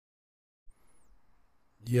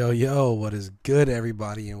Yo, what is good,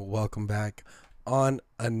 everybody, and welcome back on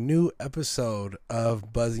a new episode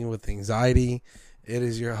of Buzzing with Anxiety. It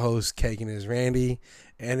is your host, Kagan is Randy,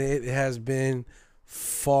 and it has been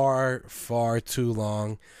far too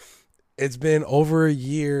long. It's been over a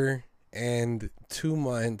year and 2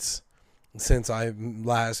 months since I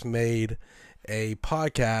last made a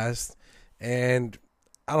podcast, and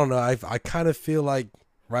I don't know, I kind of feel like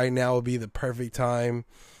right now would be the perfect time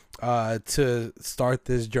to start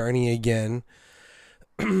this journey again.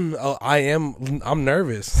 I'm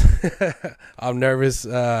nervous. I'm nervous.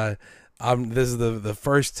 This is the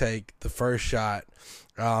first take, the first shot.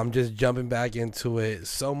 I'm just jumping back into it.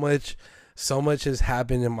 So much has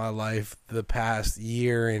happened in my life the past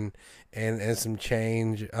year and some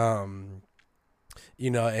change. And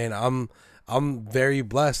I'm very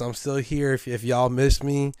blessed. I'm still here. If y'all miss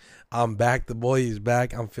me, I'm back. The boy is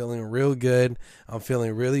back. I'm feeling real good. I'm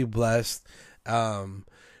feeling really blessed. The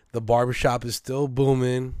barbershop is still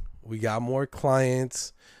booming. We got more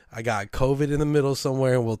clients. I got COVID in the middle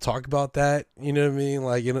somewhere, and we'll talk about that. You know what I mean?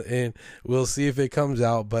 And we'll see if it comes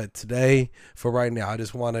out. But today, for right now, I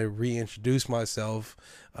just want to reintroduce myself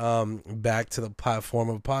back to the platform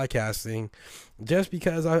of podcasting, just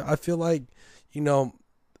because I feel like,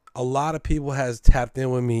 a lot of people has tapped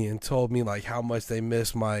in with me and told me like how much they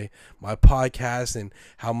miss my podcast and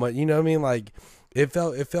how much, you know what I mean? Like it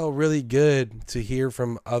felt really good to hear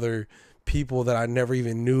from other people that I never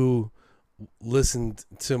even knew listened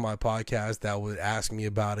to my podcast that would ask me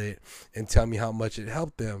about it and tell me how much it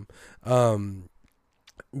helped them.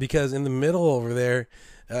 Because in the middle over there,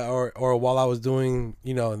 or while I was doing,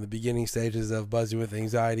 in the beginning stages of Buzzing with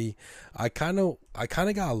Anxiety, I kind of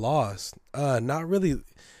got lost.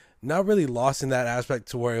 Not really lost in that aspect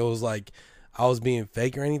to where it was like I was being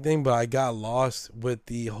fake or anything, but I got lost with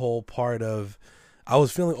the whole part of I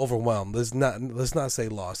was feeling overwhelmed. Let's not say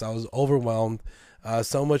lost. I was overwhelmed.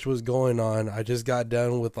 So much was going on. I just got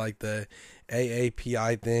done with like the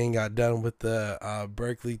AAPI thing. Got done with the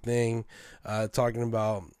Berkeley thing, talking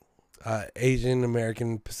about Asian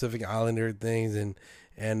American Pacific Islander things and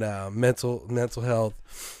mental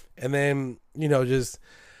health, and then just.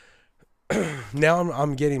 Now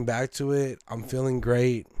I'm getting back to it. I'm feeling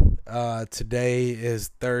great. Today is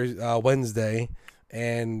Wednesday,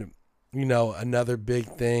 and another big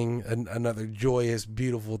thing, another joyous,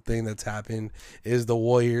 beautiful thing that's happened is the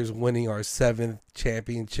Warriors winning our 7th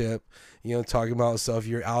championship. Talking about, so if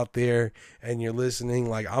you're out there and you're listening,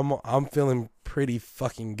 like I'm feeling pretty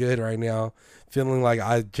fucking good right now. Feeling like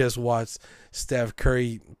I just watched Steph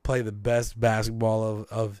Curry play the best basketball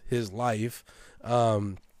of his life.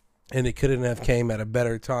 And it couldn't have came at a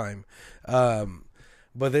better time.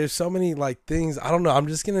 But there's so many like things. I don't know. I'm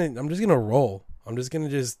just gonna roll. I'm just gonna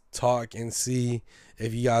just talk and see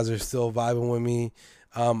if you guys are still vibing with me.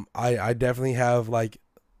 I definitely have like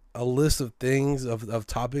a list of things of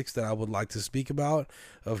topics that I would like to speak about,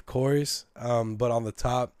 of course. But on the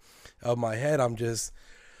top of my head, I'm just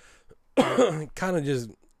kind of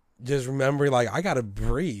just remember, like, I gotta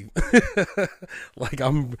breathe. Like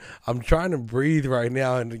I'm trying to breathe right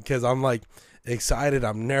now, and because I'm like excited,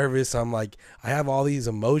 I'm nervous, I'm like I have all these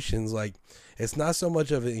emotions. Like it's not so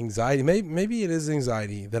much of an anxiety. Maybe it is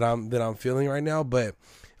anxiety that I'm feeling right now, but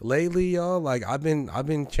lately, y'all, like I've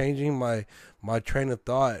been changing my train of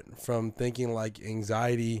thought from thinking like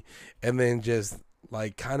anxiety and then just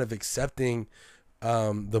like kind of accepting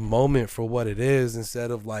the moment for what it is,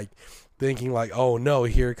 instead of like thinking like, oh no,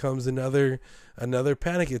 here comes another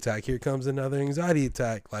panic attack, here comes another anxiety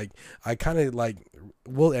attack. Like I kind of like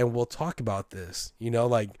we'll talk about this,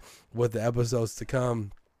 like with the episodes to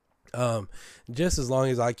come. Just as long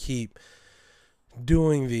as I keep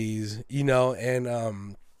doing these, and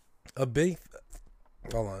a big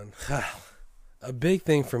hold on. A big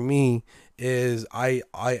thing for me is I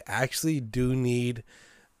actually do need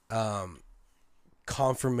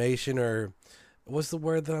confirmation, or what's the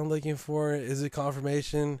word that I'm looking for? Is it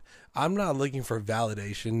confirmation? I'm not looking for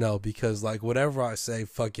validation, no, because like whatever I say,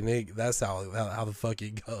 fucking it, that's how the fuck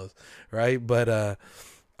it goes, right? But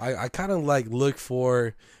I kind of like look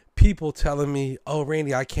for people telling me, oh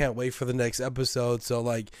Randy, I can't wait for the next episode. So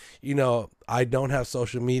like, I don't have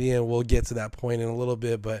social media, and we'll get to that point in a little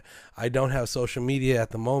bit, but I don't have social media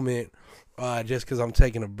at the moment, just because I'm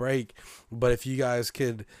taking a break. But if you guys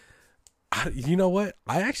could, you know what?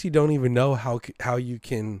 I actually don't even know how you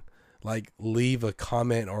can like leave a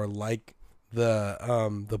comment or like the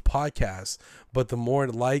podcast, but the more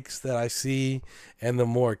likes that I see and the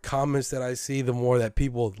more comments that I see, the more that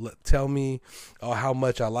people tell me how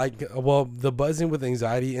much I like. Well, the Buzzing with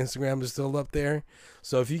Anxiety Instagram is still up there,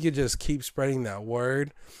 so if you could just keep spreading that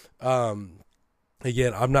word,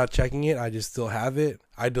 Again, I'm not checking it. I just still have it.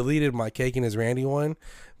 I deleted my Cake and His Randy one,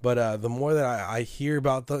 but the more that I hear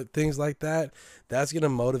about things like that, that's gonna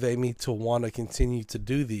motivate me to want to continue to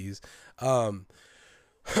do these. Um,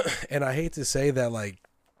 and I hate to say that, like,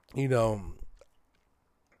 you know,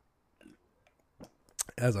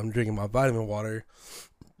 as I'm drinking my vitamin water,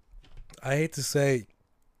 I hate to say,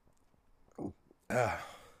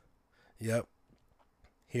 yep,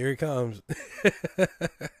 here it comes.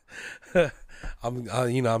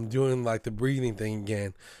 I'm doing like the breathing thing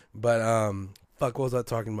again, but fuck, what was I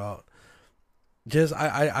talking about? Just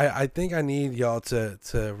I think I need y'all to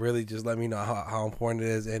really just let me know how important it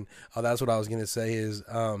is, and that's what I was gonna say is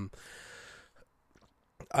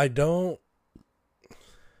I don't.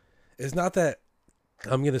 It's not that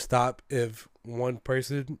I'm gonna stop if one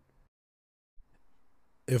person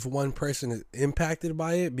is impacted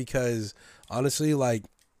by it, because honestly, like,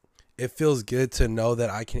 it feels good to know that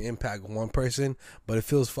I can impact one person, but it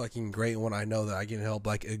feels fucking great when I know that I can help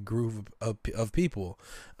like a group of people.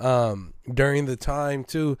 During the time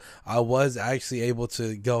too, I was actually able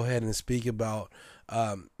to go ahead and speak about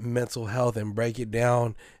mental health and break it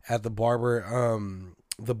down at the barber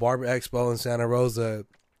expo in Santa Rosa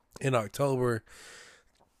in October.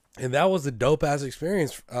 And that was a dope ass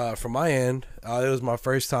experience from my end. It was my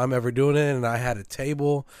first time ever doing it, and I had a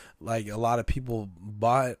table. Like, a lot of people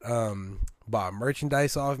bought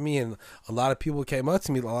merchandise off me, and a lot of people came up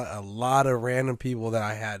to me. A lot of random people that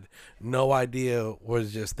I had no idea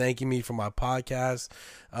was just thanking me for my podcast,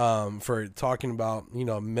 for talking about, you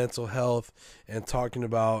know, mental health, and talking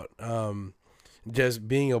about just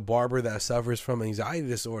being a barber that suffers from anxiety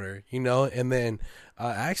disorder, you know. And then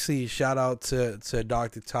actually shout out to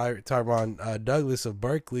Dr. Tyron Douglas of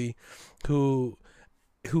Berkeley, who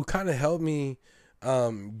kind of helped me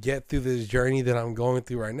get through this journey that I'm going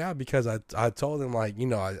through right now, because I told him, like, you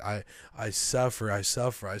know, I suffer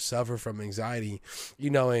from anxiety, you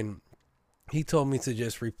know. And he told me to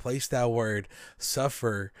just replace that word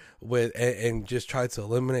suffer with and just try to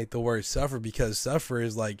eliminate the word suffer, because suffer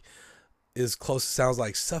is like, is close, sounds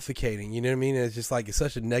like suffocating, you know what I mean? It's just like, it's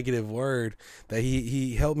such a negative word that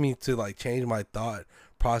he helped me to like change my thought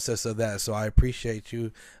process of that. So I appreciate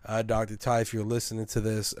you, Dr. Ty, if you're listening to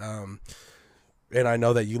this, and I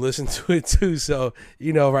know that you listen to it too. So,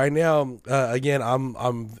 you know, right now, again,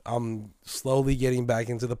 I'm slowly getting back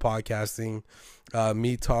into the podcasting,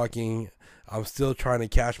 me talking. I'm still trying to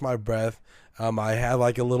catch my breath. I had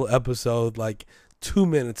like a little episode like 2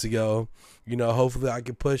 minutes ago. You know, hopefully I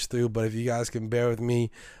can push through, but if you guys can bear with me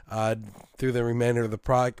through the remainder of the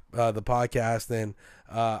podcast, then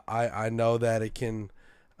I know that it can.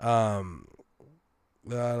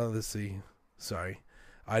 Let's see. Sorry,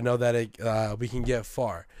 I know that we can get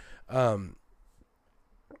far.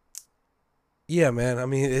 Yeah, man. I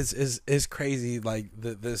mean, it's crazy. Like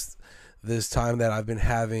this time that I've been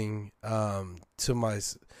having to my.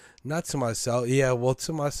 Not to myself. Yeah, well,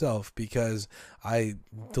 to myself, because I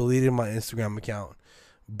deleted my Instagram account.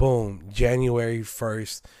 Boom. January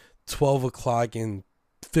 1st, 12 o'clock and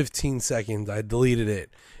 15 seconds, I deleted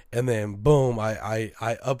it. And then, boom, I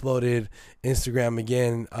uploaded Instagram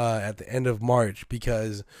again at the end of March,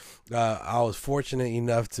 because I was fortunate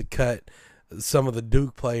enough to cut some of the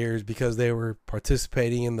Duke players because they were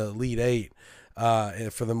participating in the Elite Eight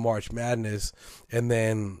for the March Madness. And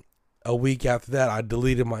then a week after that, I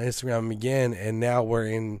deleted my Instagram again, and now we're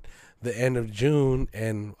in the end of June,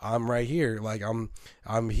 and I'm right here. Like,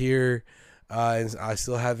 I'm here, and I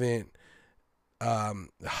still haven't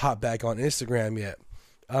hopped back on Instagram yet.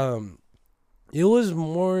 It was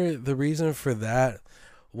more, the reason for that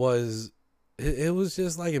was it was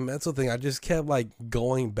just like a mental thing. I just kept like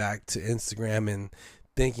going back to Instagram and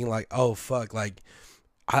thinking like, oh fuck, like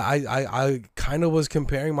I kind of was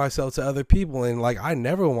comparing myself to other people, and like, I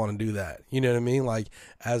never want to do that. You know what I mean? Like,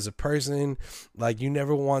 as a person, like, you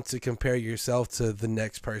never want to compare yourself to the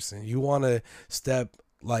next person. You want to step,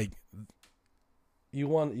 like, you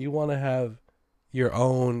want to have your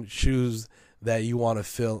own shoes that you want to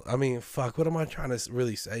fill. I mean, fuck, what am I trying to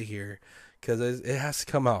really say here? Because it has to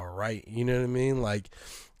come out right. You know what I mean? Like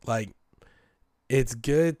it's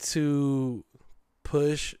good to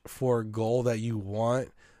push for a goal that you want,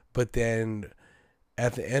 but then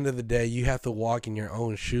at the end of the day, you have to walk in your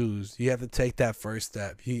own shoes. You have to take that first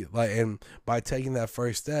step. And by taking that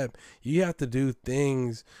first step, you have to do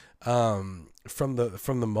things from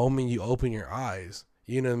the moment you open your eyes.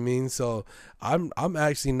 You know what I mean? So I'm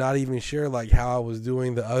actually not even sure like how I was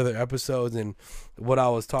doing the other episodes and what I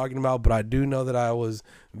was talking about, but I do know that I was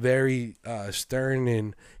very stern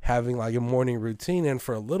in having like a morning routine, and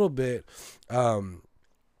for a little bit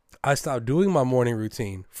I stopped doing my morning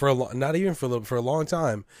routine for not even for a long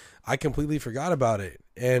time. I completely forgot about it.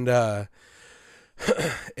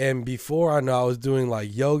 And before I know, I was doing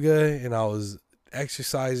like yoga, and I was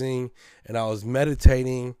exercising, and I was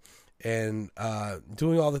meditating, and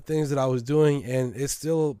doing all the things that I was doing. And it's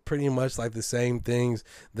still pretty much like the same things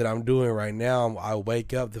that I'm doing right now. I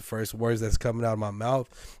wake up, the first words that's coming out of my mouth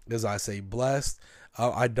is I say blessed.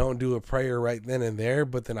 I don't do a prayer right then and there,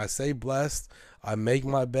 but then I say blessed. I make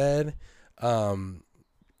my bed.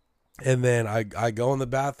 And then I go in the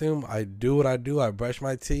bathroom, I do what I do, I brush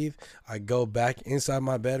my teeth, I go back inside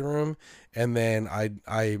my bedroom, and then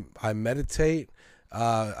I meditate.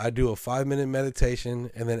 I do a 5-minute meditation,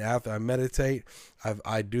 and then after I meditate,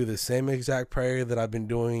 I do the same exact prayer that I've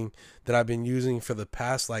been using for the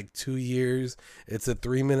past like 2 years. It's a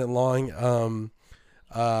 3-minute long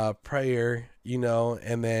prayer,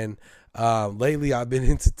 and then lately I've been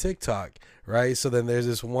into TikTok, right? So then there's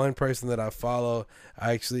this one person that I follow.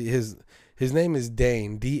 Actually, his name is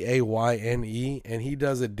Dane, Dayne, and he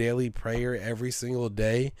does a daily prayer every single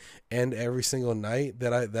day and every single night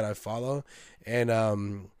that I follow. And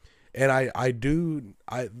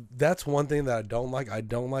that's one thing that I don't like. I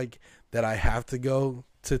don't like that I have to go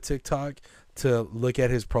to TikTok to look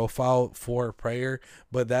at his profile for prayer,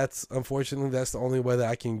 but unfortunately that's the only way that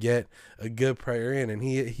I can get a good prayer in, and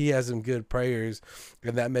he has some good prayers,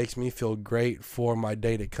 and that makes me feel great for my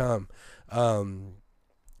day to come.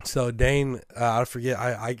 So Dane, I forget,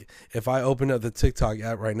 I if I open up the TikTok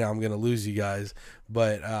app right now, I'm gonna lose you guys,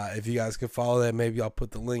 but if you guys can follow that, maybe I'll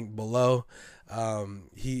put the link below.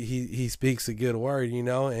 He speaks a good word,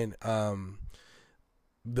 and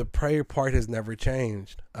the prayer part has never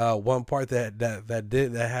changed. One part that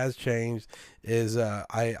has changed is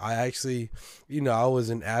I actually, I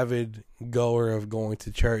was an avid goer of going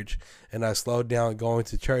to church, and I slowed down going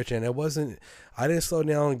to church, and I didn't slow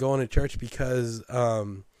down going to church because I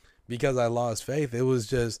lost faith. It was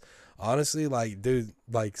just honestly like, dude,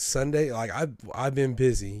 like Sunday, like I've been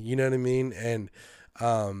busy, you know what I mean, and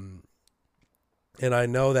I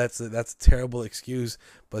know that's a terrible excuse,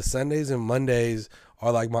 but Sundays and Mondays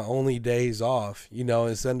are like my only days off,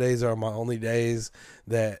 and Sundays are my only days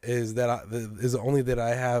that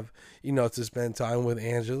I have, to spend time with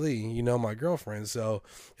Angelique, my girlfriend. So,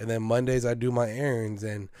 and then Mondays I do my errands,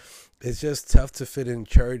 and it's just tough to fit in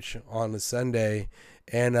church on a Sunday.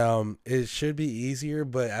 And it should be easier,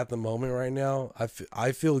 but at the moment right now,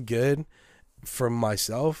 I feel good for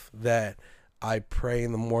myself that I pray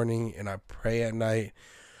in the morning and I pray at night.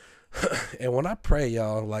 And when I pray,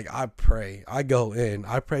 y'all, like I go in,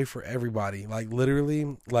 I pray for everybody. Like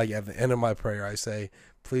literally, like at the end of my prayer, I say,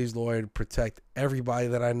 please, Lord, protect everybody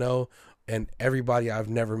that I know and everybody I've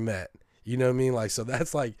never met. You know what I mean? Like, so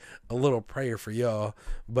that's like a little prayer for y'all.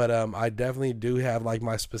 But I definitely do have like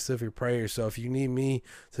my specific prayers. So if you need me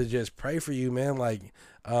to just pray for you, man, like,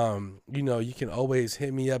 you can always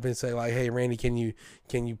hit me up and say like, hey, Randy, can you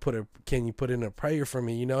put in a prayer for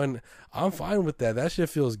me? And I'm fine with that. That shit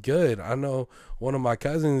feels good. I know one of my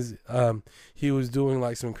cousins, he was doing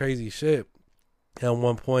like some crazy shit at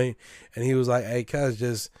one point, and he was like, hey, cuz,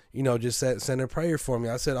 just send a prayer for me.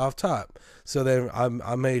 I said, off top. So then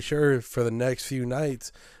I made sure for the next few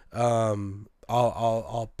nights,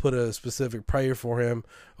 I'll put a specific prayer for him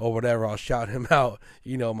or whatever. I'll shout him out,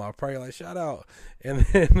 my prayer, like shout out. And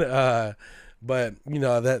then but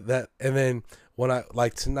that and then when I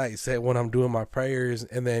like tonight, say when I'm doing my prayers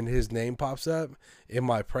and then his name pops up in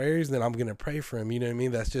my prayers, then I'm gonna pray for him. You know what I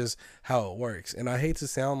mean? That's just how it works. And I hate to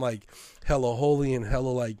sound like hella holy and hella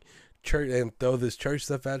like church and throw this church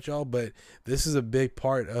stuff at y'all, but this is a big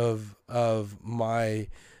part of my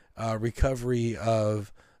recovery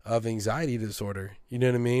of anxiety disorder. You know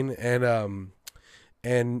what I mean?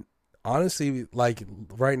 And honestly, like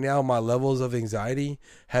right now, my levels of anxiety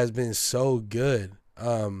has been so good.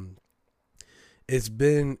 It's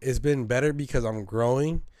been better because I'm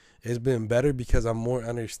growing. It's been better because I'm more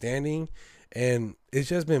understanding, and it's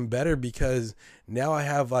just been better because now I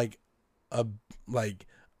have like a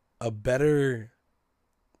better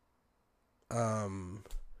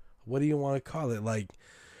what do you want to call it? Like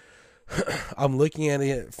I'm looking at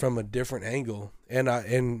it from a different angle,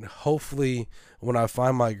 and hopefully when I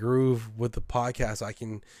find my groove with the podcast, I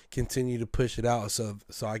can continue to push it out so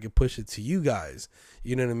I can push it to you guys.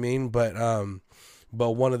 You know what I mean?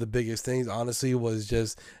 But one of the biggest things, honestly, was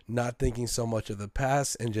just not thinking so much of the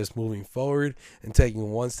past and just moving forward and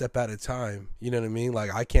taking one step at a time. You know what I mean?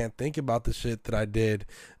 Like I can't think about the shit that I did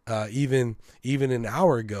even an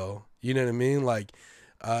hour ago. You know what I mean? Like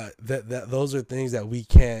that those are things that we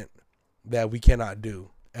cannot do.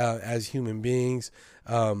 as human beings.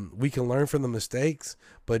 We can learn from the mistakes,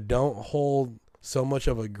 but don't hold so much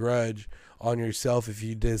of a grudge on yourself if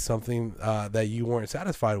you did something that you weren't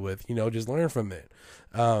satisfied with. Just learn from it.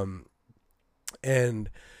 And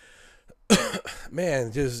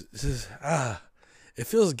man, just it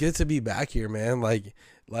feels good to be back here, man. Like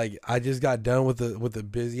I just got done with the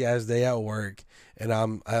busy ass day at work, and I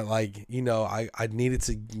needed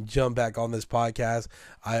to jump back on this podcast.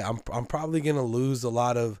 I'm probably gonna lose a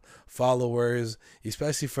lot of followers,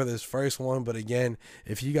 especially for this first one. But again,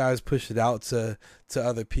 if you guys push it out to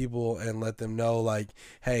other people and let them know, like,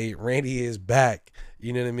 hey, Randy is back.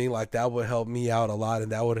 You know what I mean? Like, that would help me out a lot,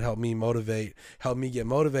 and that would help me get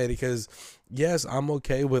motivated. Because yes, I'm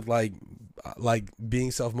okay with like being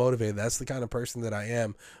self-motivated. That's the kind of person that I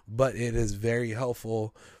am. But it is very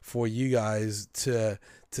helpful for you guys to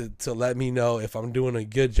let me know if I'm doing a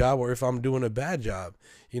good job or if I'm doing a bad job.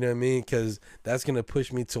 You know what I mean? Because that's going to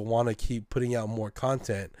push me to want to keep putting out more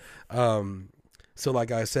content. So like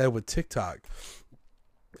I said with TikTok,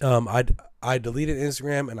 I deleted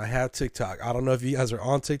Instagram and I have TikTok. I don't know if you guys are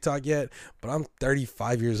on TikTok yet, but I'm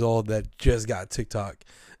 35 years old that just got TikTok.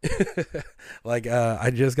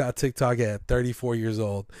 I just got TikTok at 34 years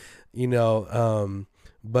old,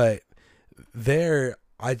 but there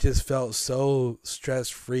I just felt so stress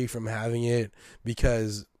free from having it,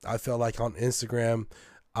 because I felt like on Instagram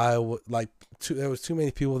there was too many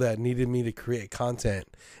people that needed me to create content,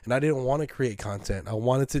 and I didn't want to create content. I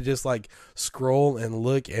wanted to just like scroll and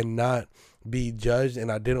look and not be judged,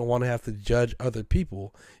 and I didn't want to have to judge other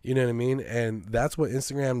people. You know what I mean? And that's what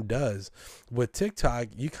Instagram does. With TikTok,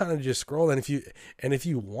 you kind of just scroll, and if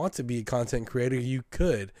you want to be a content creator, you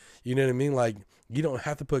could. You know what I mean? Like, you don't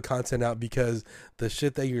have to put content out, because the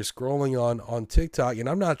shit that you're scrolling on TikTok, and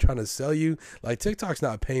I'm not trying to sell you, like, TikTok's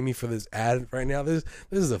not paying me for this ad right now. This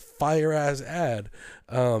is a fire ass ad.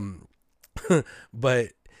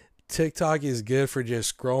 But TikTok is good for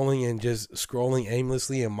just scrolling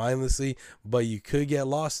aimlessly and mindlessly, but you could get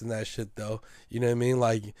lost in that shit though. You know what I mean?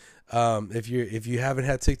 Like, if you haven't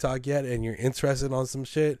had TikTok yet and you're interested on some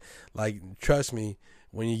shit, like, trust me,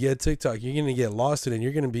 when you get TikTok, you're going to get lost in it.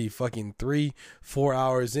 You're going to be fucking 3-4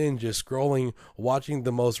 hours in just scrolling, watching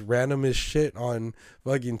the most randomest shit on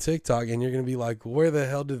fucking TikTok. And you're going to be like, where the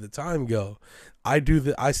hell did the time go? I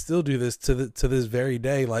still do this to this very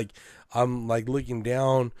day. Like, I'm like looking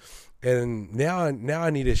down, and now I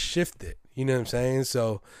need to shift it. You know what I'm saying?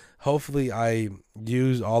 So hopefully I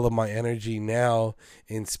use all of my energy now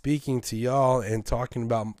in speaking to y'all and talking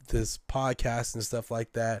about this podcast and stuff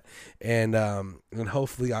like that. And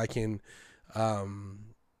hopefully I can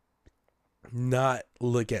not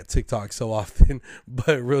look at TikTok so often,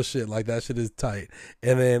 but real shit, like, that shit is tight.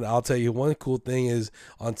 And then I'll tell you one cool thing is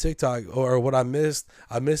on TikTok, or what I missed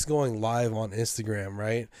going live on Instagram,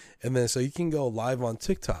 right? And then so you can go live on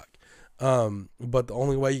TikTok. But the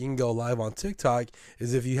only way you can go live on TikTok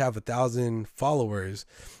is if you have 1,000 followers.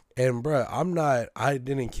 And bruh, I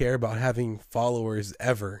didn't care about having followers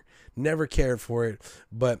ever. Never cared for it.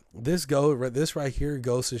 But this right here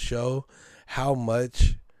goes to show how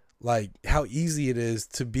much, like, how easy it is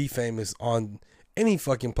to be famous on any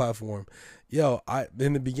fucking platform. Yo,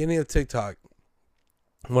 in the beginning of TikTok,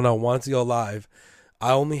 when I wanted to go live,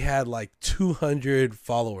 I only had like 200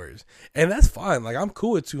 followers, and that's fine. Like, I'm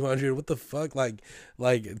cool with 200. What the fuck? Like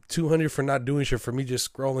 200 for not doing shit, for me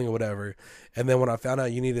just scrolling or whatever. And then when I found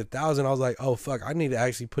out you needed 1,000, I was like, oh fuck, I need to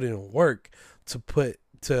actually put in work to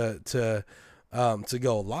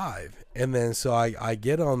go live. And then so I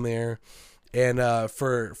get on there, and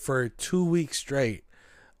for 2 weeks straight,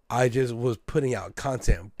 I just was putting out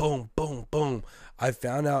content. Boom, boom, boom. I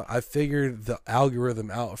figured the algorithm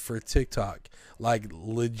out for TikTok. Like,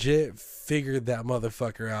 legit figured that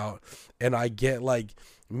motherfucker out. And I get like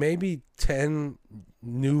maybe 10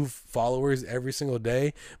 new followers every single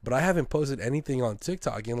day, but I haven't posted anything on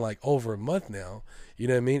TikTok in like over a month now. You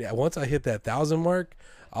know what I mean? Once I hit that 1,000 mark,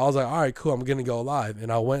 I was like, all right, cool, I'm going to go live.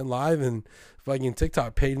 And I went live, and fucking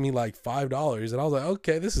TikTok paid me like $5. And I was like,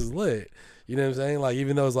 okay, this is lit. You know what I'm saying? Like,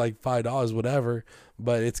 even though it's like $5, whatever,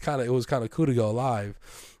 but it was kind of cool to go live,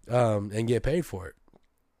 and get paid for it.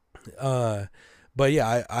 But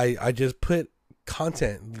yeah, I just put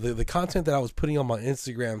content, the content that I was putting on my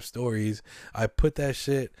Instagram stories, I put that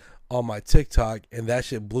shit on my TikTok, and that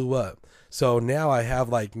shit blew up. So now I have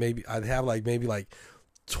like maybe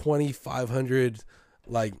 2,500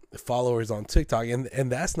 like followers on TikTok,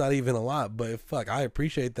 and that's not even a lot, but fuck, I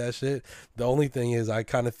appreciate that shit. The only thing is I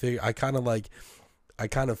kind of fucked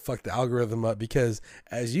the algorithm up, because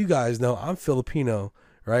as you guys know, I'm Filipino,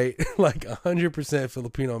 right? Like 100%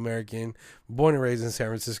 Filipino American, born and raised in San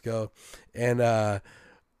Francisco. And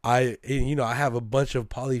I have a bunch of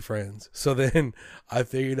poly friends. So then I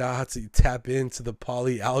figured out how to tap into the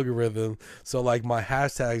poly algorithm. So like my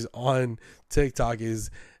hashtags on TikTok is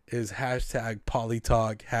hashtag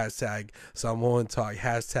polytalk, hashtag Samoan talk,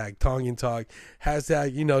 hashtag Tongan talk,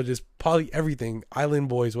 hashtag, just poly everything, island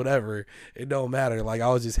boys, whatever. It don't matter. Like I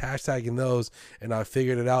was just hashtagging those and I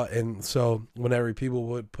figured it out. And so whenever people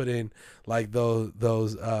would put in like those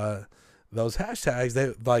hashtags,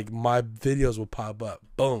 they like my videos will pop up,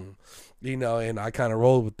 boom, and I kind of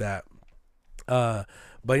rolled with that. But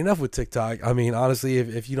enough with TikTok. I mean, honestly,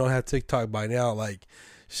 if you don't have TikTok by now, like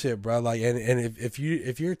shit, bro, like, and if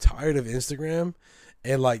you're tired of Instagram,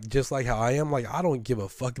 and like just like how I am, like I don't give a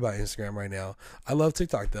fuck about Instagram right now. I love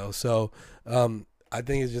TikTok though, so I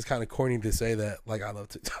think it's just kind of corny to say that like I love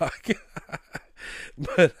TikTok.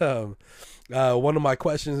 But one of my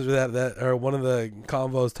questions that or one of the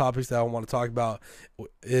convos topics that I want to talk about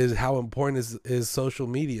is how important is social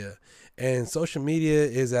media, and social media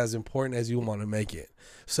is as important as you want to make it.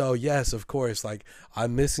 So yes, of course, like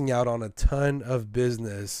I'm missing out on a ton of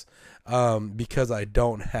business because I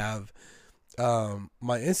don't have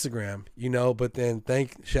my Instagram, but then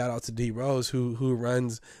shout out to D Rose who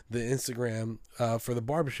runs the Instagram for the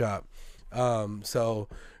barbershop. So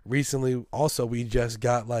recently also we just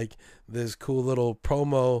got like this cool little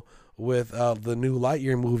promo with the new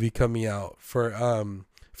Lightyear movie coming out for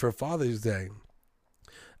Father's Day.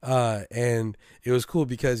 And it was cool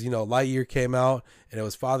because Lightyear came out and it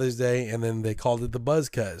was Father's Day, and then they called it the Buzz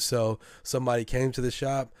Cut. So somebody came to the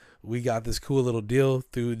shop. We got this cool little deal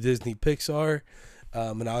through Disney Pixar,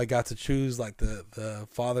 and I got to choose like the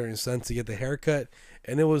father and son to get the haircut,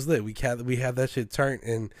 and it was lit. We had that shit turned,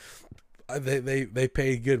 and they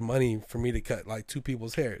paid good money for me to cut like two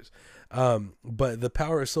people's hairs. But the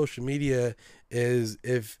power of social media is,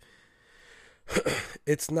 if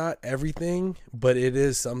it's not everything, but it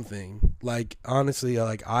is something. Like honestly,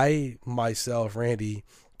 like I myself, Randy,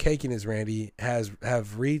 Caking is Randy,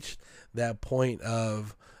 have reached that point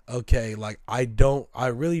of, okay, like I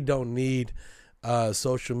really don't need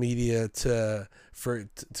social media to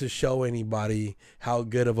show anybody how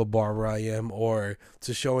good of a barber I am, or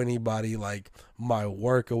to show anybody like my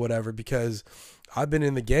work or whatever, because I've been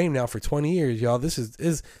in the game now for 20 years, y'all. This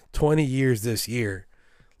is 20 years this year.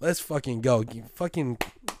 Let's fucking go. Fucking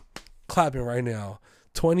clapping right now.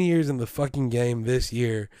 20 years in the fucking game this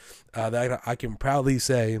year, that I can proudly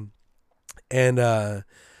say. And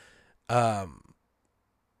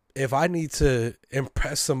if I need to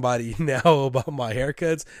impress somebody now about my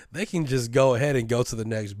haircuts, they can just go ahead and go to the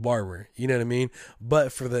next barber. You know what I mean?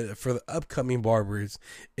 But for the upcoming barbers,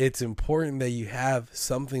 it's important that you have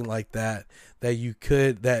something like that you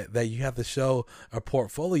have to show a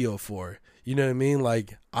portfolio for. You know what I mean?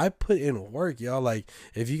 Like I put in work, y'all. Like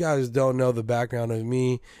if you guys don't know the background of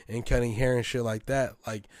me and cutting hair and shit like that,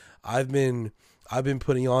 like I've been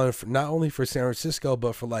putting on for, not only for San Francisco,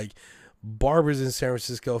 but for like barbers in San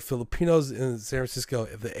Francisco, Filipinos in San Francisco,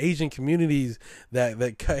 the Asian communities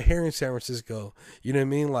that cut hair in San Francisco. You know what I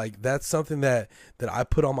mean? Like that's something that I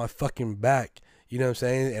put on my fucking back. You know what I'm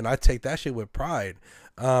saying? And I take that shit with pride.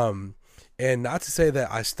 And not to say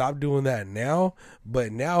that I stopped doing that now,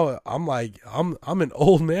 but now I'm like, I'm an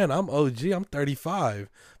old man. I'm OG. I'm 35.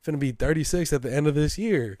 Finna be 36 at the end of this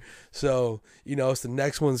year. So, it's the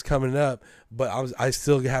next one's coming up, but I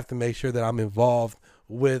still have to make sure that I'm involved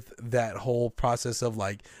with that whole process of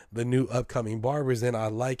like the new upcoming barbers. And I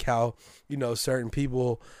like how, certain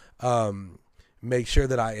people make sure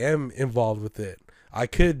that I am involved with it. I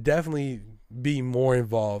could definitely be more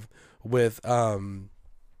involved with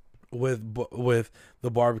the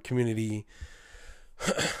barber community,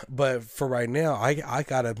 but for right now, I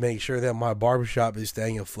gotta make sure that my barbershop is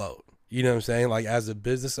staying afloat. You know what I'm saying? Like as a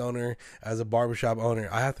business owner, as a barbershop owner,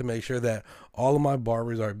 I have to make sure that all of my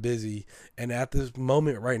barbers are busy. And at this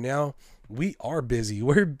moment right now, we are busy.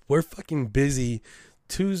 We're fucking busy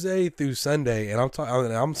Tuesday through Sunday, and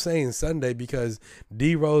I'm saying Sunday because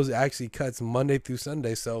D Rose actually cuts Monday through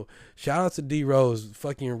Sunday. So shout out to D Rose,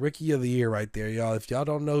 fucking rookie of the year right there, y'all. If y'all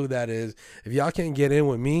don't know who that is, if y'all can't get in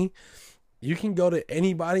with me, you can go to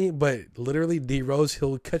anybody, but literally D Rose,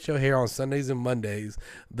 he'll cut your hair on Sundays and Mondays.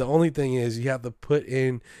 The only thing is you have to put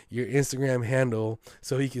in your Instagram handle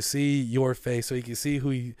so he can see your face, so he can see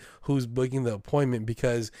who's booking the appointment,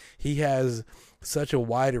 because he has such a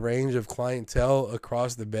wide range of clientele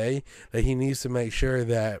across the Bay that he needs to make sure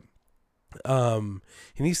that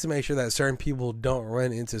certain people don't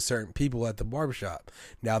run into certain people at the barbershop.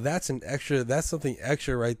 Now that's something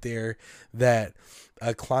extra right there that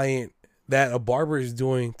a client that a barber is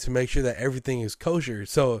doing to make sure that everything is kosher.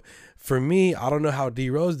 So for me, I don't know how D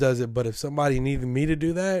Rose does it, but if somebody needed me to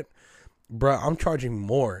do that, bro, I'm charging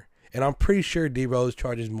more. And I'm pretty sure D Rose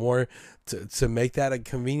charges more to make that a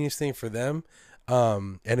convenience thing for them.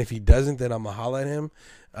 And if he doesn't, then I'm gonna holler at him.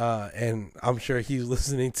 And I'm sure he's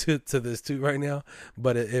listening to this too right now.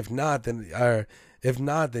 But if not, then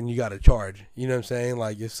you got to charge. You know what I'm saying?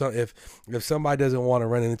 Like if somebody doesn't want to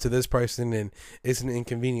run into this person and it's an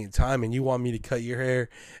inconvenient time, and you want me to cut your hair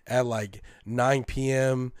at like 9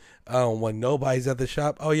 p.m. When nobody's at the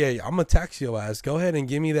shop, oh yeah, I'm gonna tax your ass. Go ahead and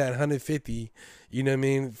give me that 150. You know what I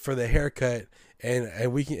mean, for the haircut,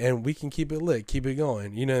 and we can keep it lit, keep it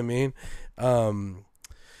going. You know what I mean?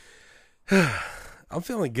 I'm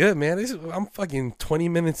feeling good, man. I'm fucking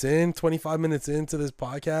 25 minutes into this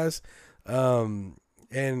podcast. And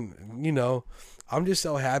you know, I'm just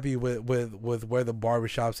so happy with where the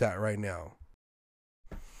barbershop's at right now.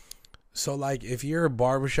 So like, if you're a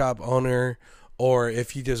barbershop owner, or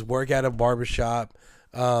if you just work at a barbershop,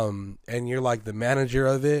 and you're like the manager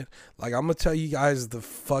of it, like, I'm gonna tell you guys the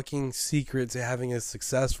fucking secret to having a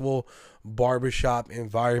successful barbershop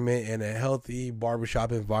environment and a healthy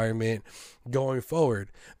barbershop environment going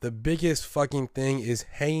forward. The biggest fucking thing is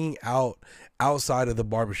hanging out outside of the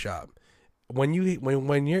barbershop. When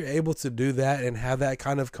you're able to do that and have that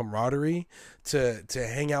kind of camaraderie to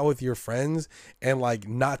hang out with your friends and like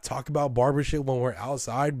not talk about barbershop when we're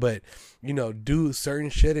outside, but you know, do certain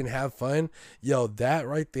shit and have fun, yo, that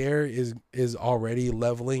right there is already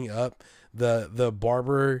leveling up the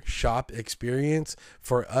barber shop experience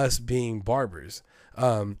for us being barbers.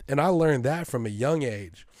 And I learned that from a young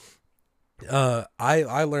age.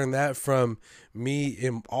 I learned that from me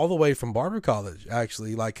all the way from barber college,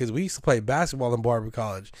 actually, like, cause we used to play basketball in barber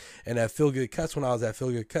college, and at Feel Good Cuts, when I was at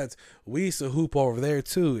Feel Good Cuts, we used to hoop over there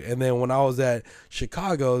too. And then when I was at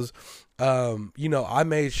Chicago's, you know, I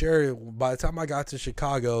made sure by the time I got to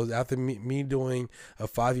Chicago's, after me doing a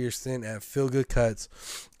 5-year stint at Feel Good Cuts,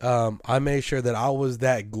 I made sure that I was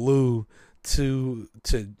that glue to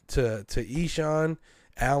Eshawn,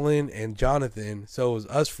 Alan, and Jonathan. So it was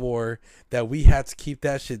us four that we had to keep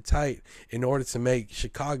that shit tight in order to make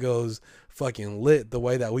Chicago's fucking lit the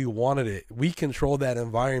way that we wanted it. We controlled that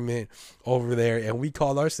environment over there, and we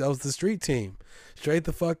called ourselves the street team. Straight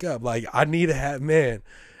the fuck up. Like, I need to have, man,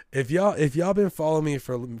 if y'all been following me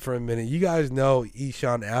for a minute, you guys know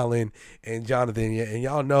Eshawn, Allen, and Jonathan, and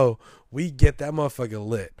y'all know we get that motherfucker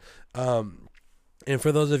lit. And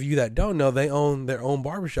for those of you that don't know, they own their own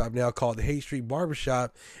barbershop now called the Haight Street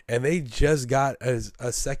Barbershop, and they just got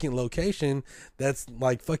a second location that's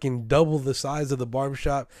like fucking double the size of the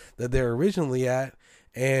barbershop that they're originally at,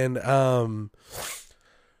 and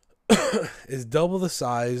is double the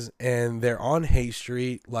size, and they're on Haight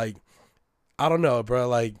Street. Like, I don't know, bro.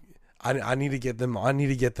 Like, I need to get them. I need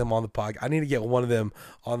to get them on the podcast. I need to get one of them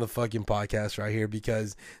on the fucking podcast right here,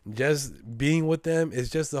 because just being with them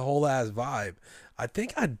is just a whole ass vibe. I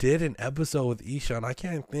think I did an episode with Eshawn. I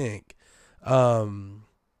can't think.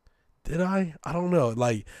 Did I? I don't know.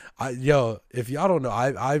 Like, if y'all don't know,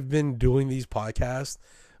 I've been doing these podcasts,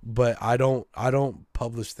 but I don't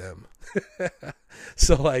publish them.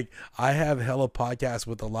 So like, I have hella podcasts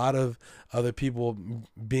with a lot of other people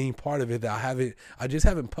being part of it that I just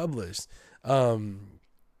haven't published.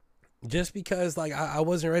 Just because like I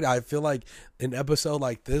wasn't ready. I feel like an episode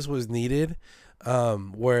like this was needed.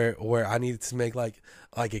 Where I needed to make like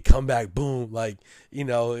a comeback, boom, like, you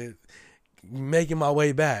know, making my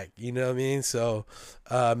way back, you know what I mean? So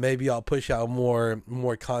maybe I'll push out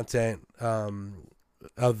more content of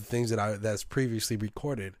the things that's previously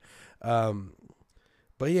recorded.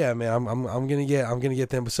 But yeah, man, I'm gonna get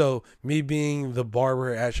them. So me being the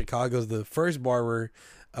barber at Chicago's, the first barber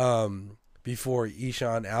before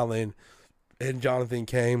Eshawn, Allen, and Jonathan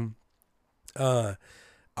came,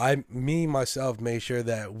 myself made sure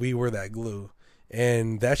that we were that glue,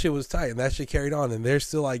 and that shit was tight, and that shit carried on, and they're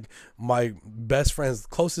still like my best friends,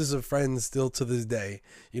 closest of friends still to this day.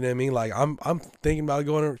 You know what I mean? Like, I'm thinking about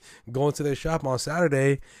going to their shop on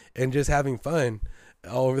Saturday and just having fun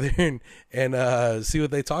over there and see what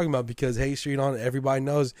they talking about, because Haight Street everybody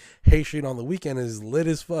knows Haight Street on the weekend is lit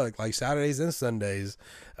as fuck, like Saturdays and Sundays.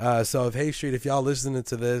 So if y'all listening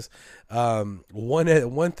to this,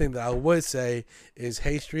 one thing that I would say is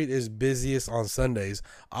Haight Street is busiest on Sundays.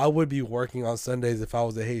 I would be working on Sundays if I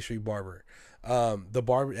was a Haight Street barber. The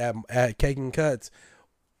barber at Cake and Cuts,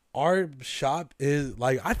 our shop is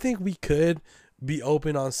like, I think we could be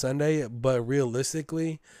open on Sunday, but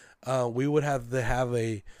realistically, we would have to have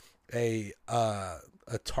a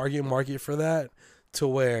target market for that, to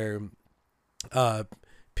where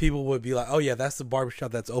people would be like, oh yeah, that's the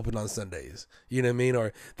barbershop that's open on Sundays. You know what I mean?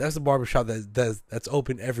 Or that's the barbershop that's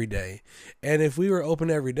open every day. And if we were open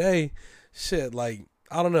every day, shit, like,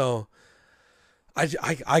 I don't know.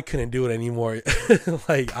 I couldn't do it anymore.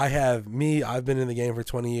 Like, I've been in the game for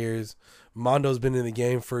 20 years. Mondo's been in the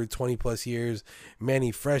game for 20 plus years.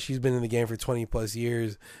 Manny Fresh, he's been in the game for 20 plus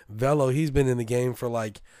years. Velo, he's been in the game for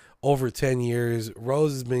like over 10 years.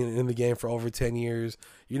 Rose has been in the game for over 10 years.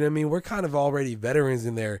 You know what I mean? We're kind of already veterans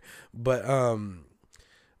in there. But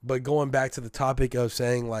going back to the topic of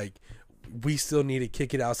saying, like, we still need to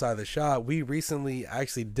kick it outside the shop. We recently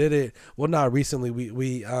actually did it. Well, not recently.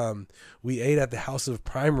 We ate at the House of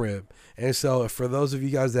Prime Rib. And so for those of you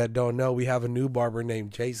guys that don't know, we have a new barber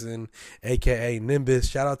named Jason, aka Nimbus.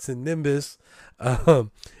 Shout out to Nimbus.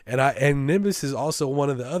 And Nimbus is also one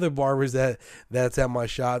of the other barbers that's at my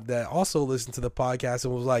shop that also listened to the podcast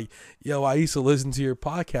and was like, yo, I used to listen to your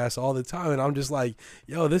podcast all the time. And I'm just like,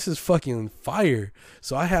 yo, this is fucking fire.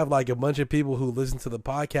 So I have like a bunch of people who listen to the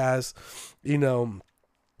podcast, you know,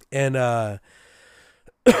 and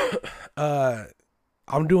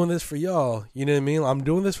I'm doing this for y'all, you know what I mean? I'm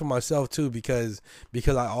doing this for myself too, because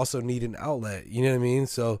I also need an outlet, you know what I mean?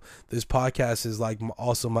 So this podcast is like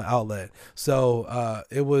also my outlet. So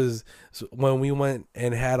it was when we went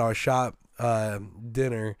and had our shop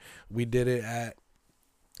dinner, we did it at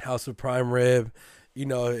House of Prime Rib. You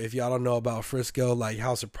know, if y'all don't know about Frisco, like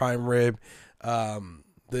House of Prime Rib,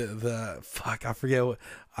 the fuck, I forget what,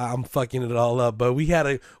 I'm fucking it all up, but we had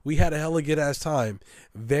a hella good ass time.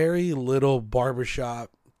 Very little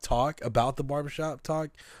barbershop talk about the barbershop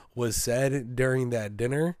talk was said during that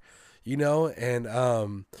dinner, you know, and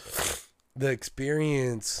the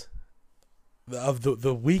experience of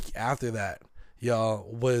the week after that, y'all,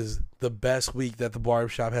 was the best week that the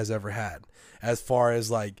barbershop has ever had, as far as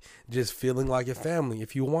like just feeling like a family.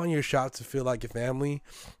 If you want your shop to feel like a family,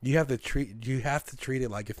 you have to treat it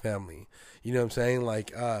like a family. You know what I'm saying?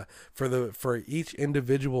 Like for each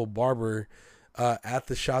individual barber at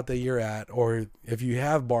the shop that you're at, or if you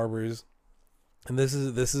have barbers, and this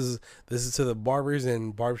is to the barbers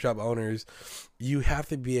and barbershop owners, you have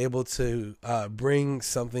to be able to bring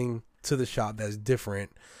something to the shop that's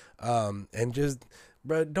different, and just,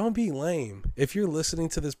 bro, don't be lame. If you're listening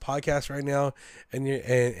to this podcast right now, and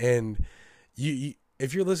you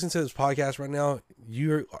if you're listening to this podcast right now,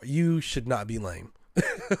 you should not be lame.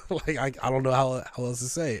 Like, I don't know how else to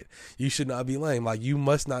say it. You should not be lame. Like, you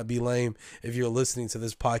must not be lame if you're listening to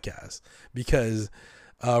this podcast, because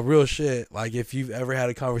real shit, like, if you've ever had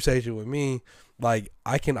a conversation with me, like,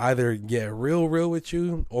 I can either get real with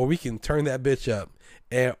you, or we can turn that bitch up,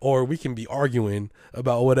 or we can be arguing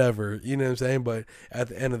about whatever, you know what I'm saying? But at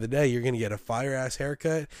the end of the day, you're going to get a fire ass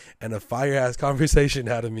haircut and a fire ass conversation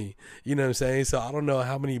out of me. You know what I'm saying? So I don't know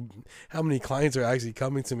how many clients are actually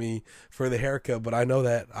coming to me for the haircut, but I know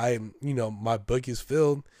that my book is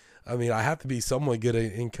filled. I mean, I have to be somewhat good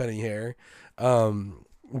in cutting hair.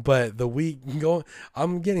 But the week going,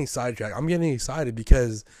 I'm getting sidetracked. I'm getting excited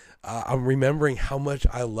because I'm remembering how much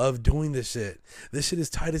I love doing this shit. This shit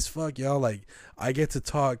is tight as fuck, y'all. Like, I get to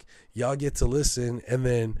talk, y'all get to listen, and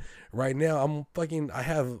then right now I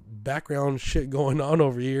have background shit going on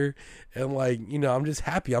over here, and like, you know, I'm just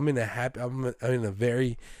happy. I'm in a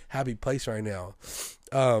very happy place right now.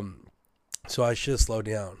 So I should slow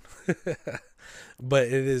down. But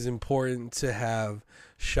it is important to have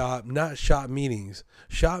not shop meetings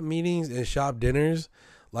and shop dinners.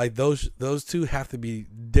 Like, those two have to be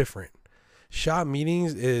different. Shop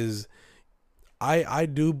meetings is, I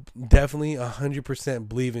do definitely 100%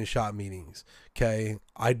 believe in shop meetings. Okay,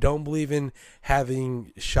 I don't believe in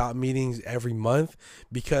having shop meetings every month,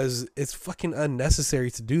 because it's fucking unnecessary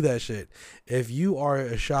to do that shit. If you are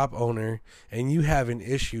a shop owner and you have an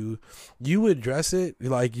issue, you address it.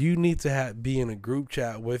 Like, you need to be in a group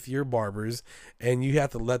chat with your barbers, and you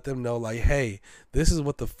have to let them know, like, hey, this is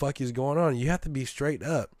what the fuck is going on. You have to be straight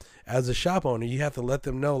up as a shop owner. You have to let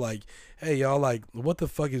them know, like, hey, y'all, like, what the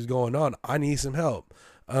fuck is going on? I need some help.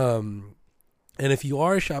 And if you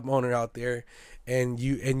are a shop owner out there, and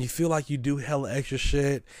you feel like you do hella extra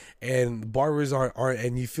shit, and barbers aren't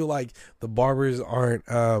and you feel like the barbers aren't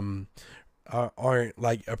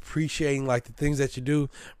like appreciating like the things that you do,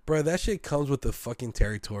 bro, that shit comes with the fucking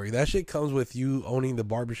territory. That shit comes with you owning the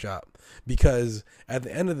barbershop, because at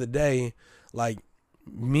the end of the day, like,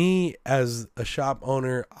 me as a shop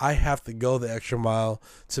owner, I have to go the extra mile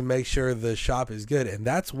to make sure the shop is good, and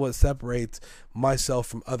that's what separates myself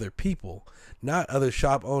from other people. Not other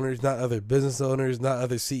shop owners, not other business owners, not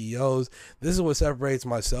other CEOs. This is what separates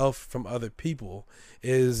myself from other people,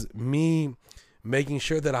 is me making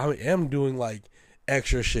sure that I am doing like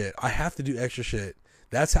extra shit. I have to do extra shit.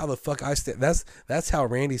 That's how the fuck I stand. That's how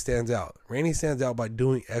Randy stands out. Randy stands out by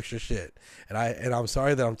doing extra shit. And I'm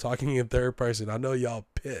sorry that I'm talking in third person. I know y'all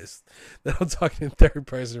pissed that I'm talking in third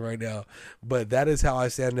person right now, but that is how I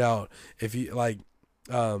stand out. If you like,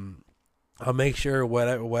 I'll make sure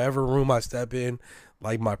whatever room I step in,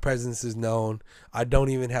 like my presence is known. I don't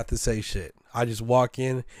even have to say shit. I just walk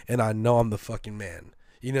in and I know I'm the fucking man.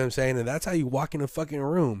 You know what I'm saying? And that's how you walk in a fucking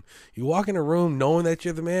room. You walk in a room knowing that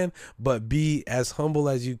you're the man, but be as humble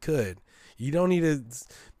as you could. You don't need to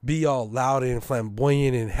be all loud and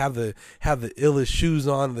flamboyant and have the illest shoes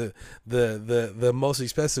on, the most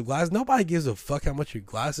expensive glasses. Nobody gives a fuck how much your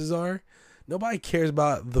glasses are. Nobody cares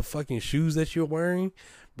about the fucking shoes that you're wearing.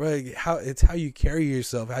 Bro, it's how you carry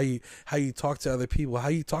yourself, how you talk to other people, how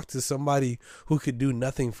you talk to somebody who could do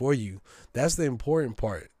nothing for you. That's the important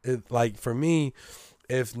part. Like for me,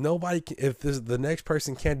 if the next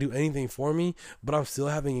person can't do anything for me, but I'm still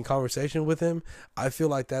having a conversation with him, I feel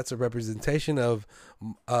like that's a representation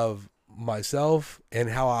of myself and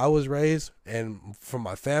how I was raised, and from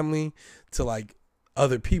my family to like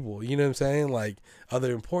other people. You know what I'm saying? Like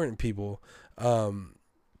other important people.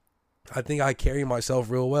 I think I carry myself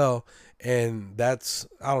real well, and that's,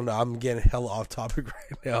 I don't know, I'm getting hella off topic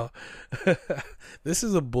right now. This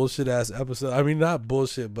is a bullshit ass episode. I mean, not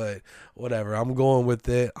bullshit, but whatever. I'm going with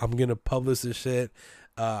it. I'm going to publish this shit.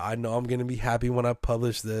 I know I'm going to be happy when I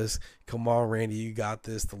publish this. Come on, Randy, you got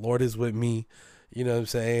this. The Lord is with me. You know what I'm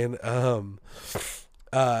saying?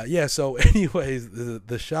 Yeah, so anyways,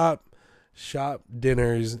 the shop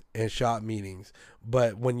dinners and shop meetings.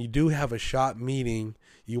 But when you do have a shop meeting,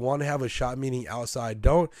 you want to have a shop meeting outside.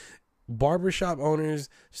 Don't, barbershop owners,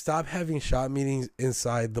 stop having shop meetings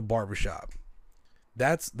inside the barbershop.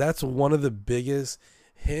 That's one of the biggest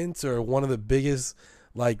hints, or one of the biggest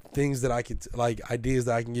like things that I could, like ideas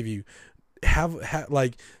that I can give you. Have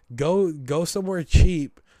like go somewhere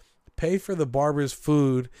cheap, pay for the barber's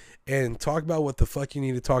food, and talk about what the fuck you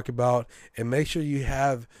need to talk about, and make sure you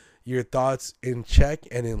have your thoughts in check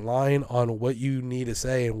and in line on what you need to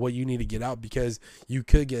say and what you need to get out, because you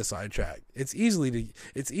could get sidetracked. It's easy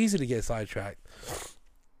to get sidetracked,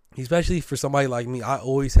 especially for somebody like me. I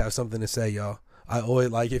always have something to say, y'all. I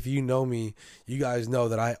always, like, if you know me, you guys know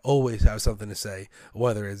that I always have something to say,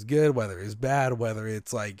 whether it's good, whether it's bad, whether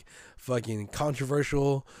it's like fucking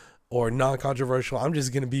controversial or non-controversial. I'm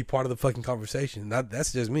just gonna be part of the fucking conversation.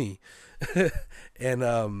 That's just me. And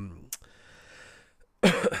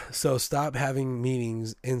so stop having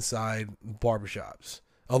meetings inside barbershops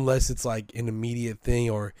unless it's like an immediate thing,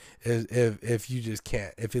 or if you just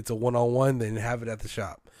can't. If it's a one-on-one, then have it at the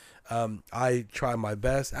shop. I try my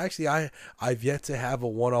best. Actually, I've yet to have a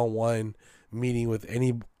one-on-one meeting with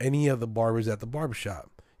any of the barbers at the barbershop.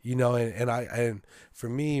 You know, and for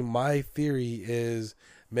me, my theory is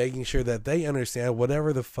making sure that they understand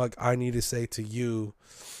whatever the fuck I need to say to you,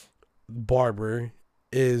 barber,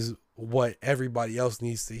 is what everybody else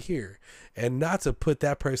needs to hear. And not to put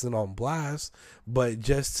that person on blast, but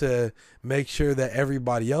just to make sure that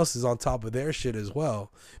everybody else is on top of their shit as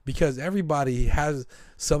well, because everybody has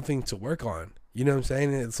something to work on. You know what I'm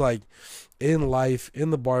saying? It's like in life, in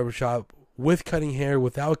the barbershop, with cutting hair,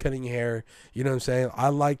 without cutting hair. You know what I'm saying? I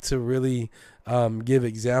like to really give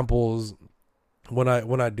examples when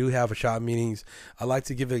I do have a shop meetings. I like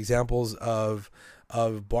to give examples of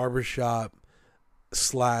barbershop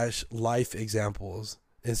 / life examples,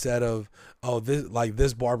 instead of, oh,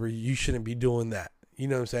 this barber, you shouldn't be doing that. You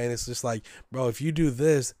know what I'm saying? It's just like, bro, if you do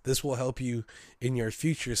this will help you in your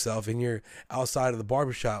future self, in your outside of the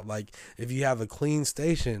barbershop. Like if you have a clean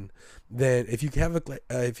station, then if you have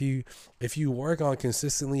if you work on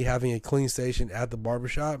consistently having a clean station at the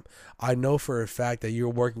barbershop, I know for a fact that you're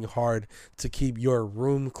working hard to keep your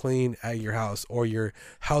room clean at your house, or your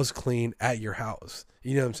house clean at your house.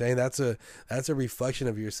 You know what I'm saying? That's a reflection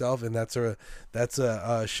of yourself, and that's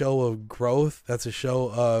a show of growth. That's a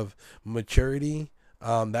show of maturity.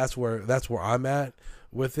 That's where I'm at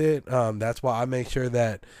with it. That's why I make sure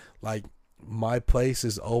that like my place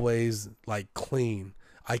is always like clean.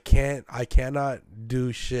 I cannot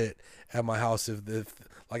do shit at my house if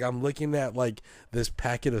like I'm looking at like this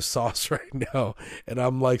packet of sauce right now, and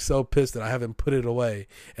I'm like so pissed that I haven't put it away,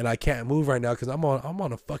 and I can't move right now because I'm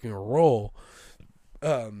on a fucking roll.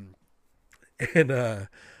 I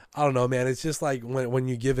don't know, man. It's just like when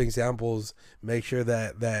you give examples, make sure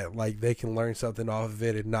that like they can learn something off of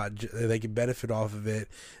it, and not they can benefit off of it,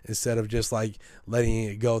 instead of just like letting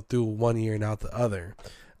it go through one ear and out the other.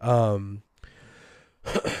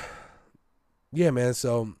 Yeah, man.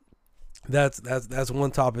 So that's one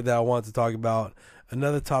topic that I wanted to talk about.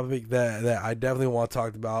 Another topic that I definitely want to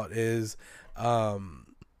talk about is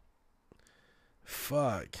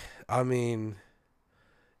Fuck. I mean,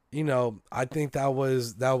 I think that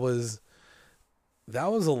was a lot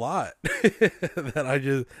that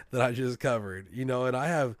I just covered, and I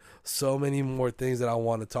have so many more things that I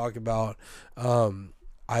want to talk about. A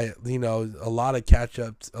lot of catch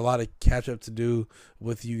up to do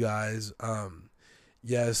with you guys.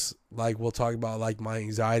 Yes, like we'll talk about like my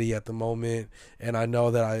anxiety at the moment, and I know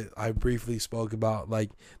that I briefly spoke about like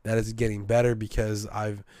that it's getting better because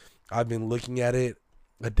I've been looking at it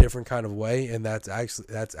a different kind of way, and that's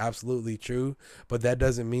absolutely true, but that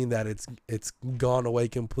doesn't mean that it's gone away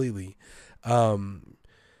completely. um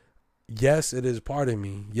yes, it is part of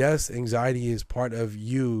me. Yes, anxiety is part of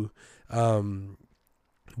you. um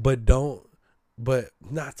but don't but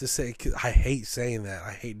not to say, 'cause I hate saying that,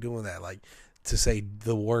 I hate doing that, like to say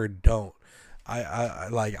the word don't. I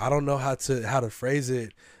like, I don't know how to phrase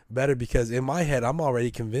it better, because in my head I'm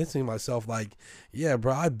already convincing myself like, yeah,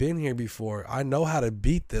 bro, I've been here before. I know how to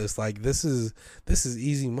beat this. Like this is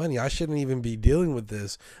easy money. I shouldn't even be dealing with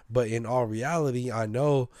this. But in all reality, I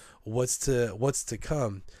know what's to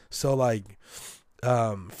come. So like,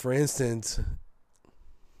 for instance,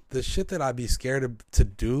 the shit that I'd be scared to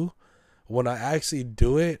do, when I actually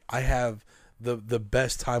do it, I have the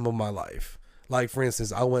best time of my life. Like for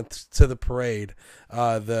instance, I went to the parade,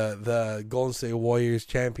 the Golden State Warriors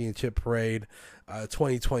championship parade,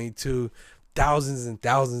 2022. Thousands and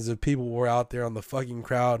thousands of people were out there on the fucking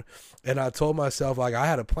crowd, and I told myself like I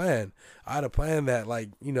had a plan. I had a plan that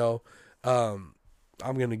like I'm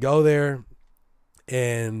gonna go there,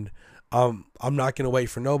 and I'm not gonna wait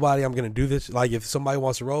for nobody. I'm gonna do this. Like if somebody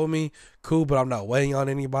wants to roll with me, cool. But I'm not waiting on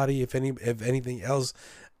anybody. If anything else,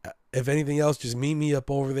 just meet me up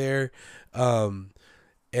over there. Um,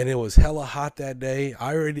 and it was hella hot that day.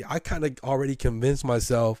 I kind of already convinced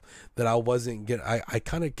myself that I wasn't gonna. I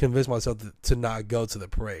kind of convinced myself to not go to the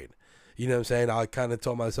parade. You know what I'm saying? I kind of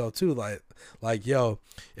told myself too, like, yo,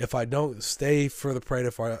 if I don't stay for the parade,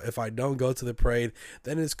 if I don't go to the parade,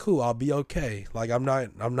 then it's cool. I'll be okay. Like I'm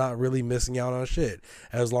not really missing out on shit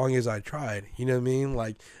as long as I tried. You know what I mean?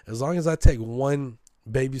 Like as long as I take one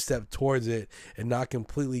baby step towards it and not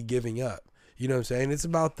completely giving up. You know what I'm saying? It's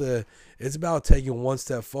about taking one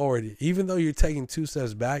step forward, even though you're taking two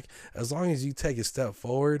steps back. As long as you take a step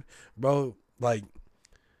forward, bro, like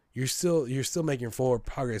you're still making forward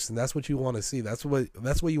progress, and that's what you want to see. That's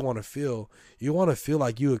what you want to feel. You want to feel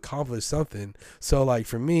like you accomplished something. So like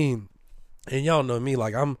for me, and y'all know me,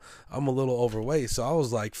 like I'm a little overweight, so I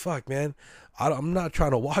was like, fuck, man, I'm not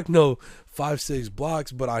trying to walk no 5-6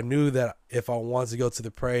 blocks, but I knew that if I wanted to go to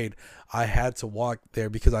the parade, I had to walk there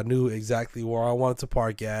because I knew exactly where I wanted to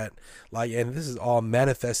park at. Like, and this is all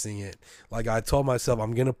manifesting it. Like I told myself,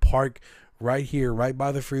 I'm gonna park right here, right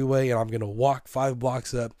by the freeway, and I'm gonna walk 5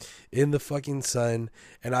 blocks up in the fucking sun.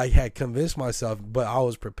 And I had convinced myself, but I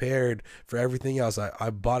was prepared for everything else. I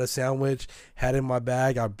bought a sandwich, had in my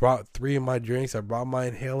bag. I brought 3 of my drinks. I brought my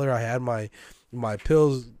inhaler. I had my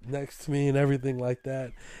pills next to me and everything like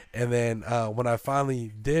that. And then when I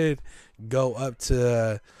finally did go up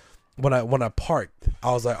to when I parked,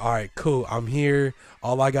 I was like, all right, cool, I'm here.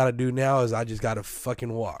 All I gotta do now is I just gotta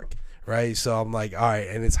fucking walk. Right. So I'm like, all right,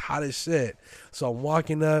 and it's hot as shit. So I'm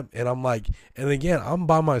walking up, and I'm like, and again, I'm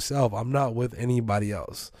by myself. I'm not with anybody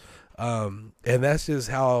else. And that's just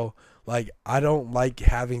how, like, I don't like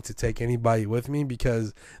having to take anybody with me,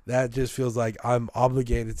 because that just feels like I'm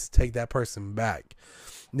obligated to take that person back.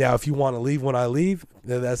 Now, if you want to leave when I leave,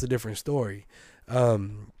 then that's a different story.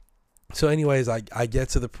 So anyways, I get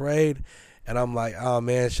to the parade, and I'm like, oh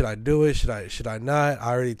man, should I do it? Should I not?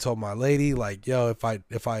 I already told my lady, like, yo, if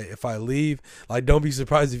I leave, like, don't be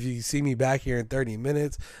surprised if you see me back here in 30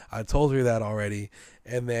 minutes. I told her that already.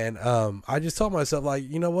 And then I just told myself, like,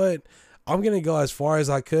 you know what? I'm gonna go as far as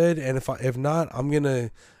I could, and if not,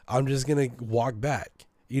 I'm just gonna walk back.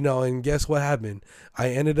 And guess what happened? I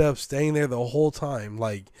ended up staying there the whole time,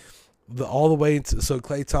 like all the way to, so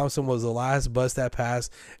Klay Thompson was the last bus that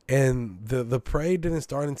passed, and the parade didn't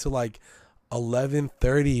start until like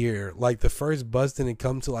 11:30 here. Like the first bus didn't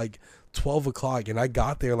come to like 12 o'clock, and I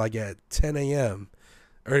got there like at 10 a.m.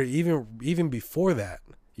 or even before that.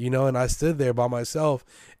 And I stood there by myself,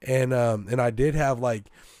 and I did have like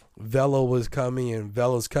Velo was coming, and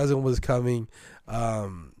Velo's cousin was coming,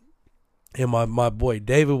 and my boy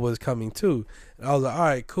David was coming too. And I was like, all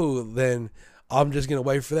right, cool, then I'm just gonna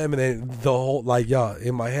wait for them. And then the whole, like, y'all,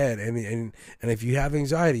 in my head, and if you have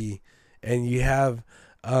anxiety and you have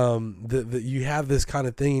you have this kind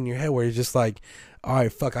of thing in your head where you're just like, all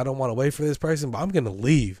right, fuck, I don't want to wait for this person, but I'm gonna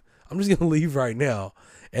leave. I'm just gonna leave right now.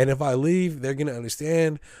 And if I leave, they're gonna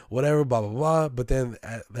understand, whatever, blah blah blah. But then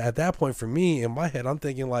at that point, for me, in my head, I'm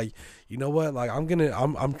thinking like, you know what? Like I'm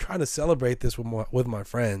trying to celebrate this with my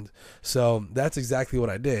friends. So that's exactly what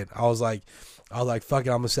I did. I was like, fuck it,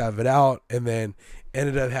 I'm gonna have it out, and then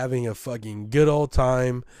ended up having a fucking good old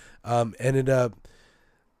time. Ended up,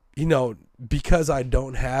 you know, because I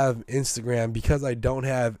don't have Instagram, because I don't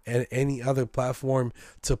have any other platform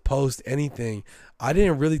to post anything, I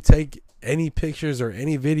didn't really take any pictures or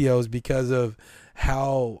any videos because of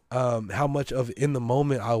how much of in the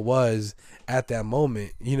moment I was at that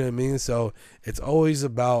moment. You know what I mean? So it's always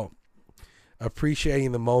about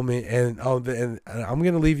appreciating the moment. And and I'm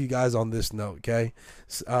gonna leave you guys on this note, okay?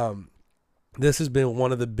 This has been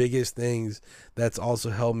one of the biggest things that's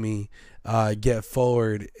also helped me get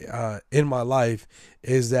forward in my life,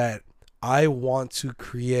 is that I want to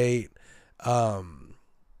create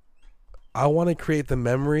the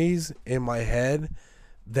memories in my head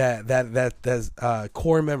that's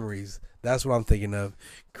core memories. That's what I'm thinking of.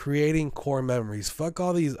 Creating core memories. Fuck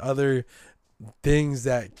all these other things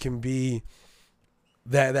that can be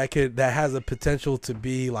that has a potential to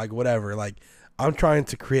be like whatever. Like, I'm trying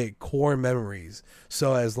to create core memories.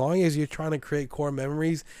 So as long as you're trying to create core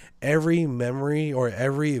memories, every memory or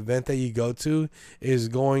every event that you go to is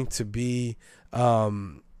going to be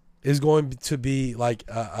like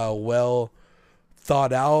a well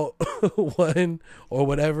thought out one, or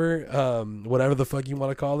whatever the fuck you want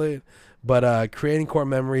to call it. But creating core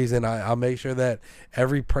memories, and I'll make sure that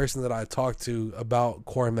every person that I talk to about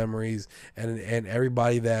core memories, and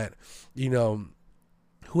everybody that, you know,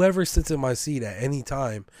 whoever sits in my seat at any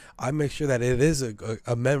time, I make sure that it is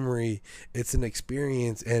a memory, it's an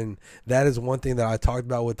experience. And that is one thing that I talked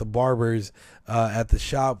about with the barbers at the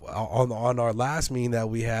shop on our last meeting that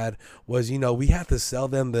we had, was, you know, we have to sell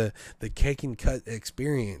them the cake and cut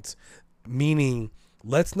experience, meaning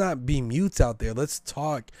let's not be mutes out there. Let's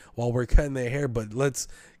talk while we're cutting their hair, but let's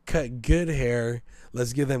cut good hair.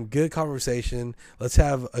 Let's give them good conversation. Let's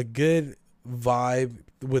have a good vibe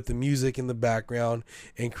with the music in the background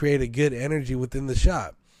and create a good energy within the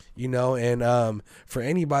shop, you know. And for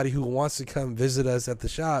anybody who wants to come visit us at the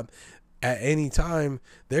shop at any time,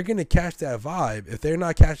 they're gonna catch that vibe. If you're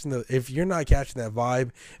not catching that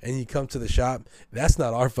vibe and you come to the shop, that's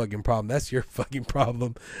not our fucking problem. That's your fucking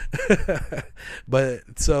problem. But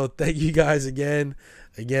so thank you guys again.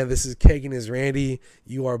 This is Caking is Randy.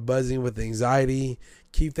 You are buzzing with anxiety.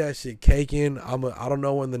 Keep that shit caking. I don't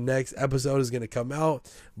know when the next episode is going to come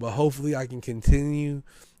out, but hopefully I can continue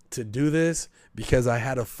to do this, because I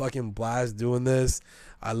had a fucking blast doing this.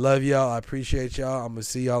 I love y'all. I appreciate y'all. I'm going to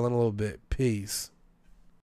see y'all in a little bit. Peace.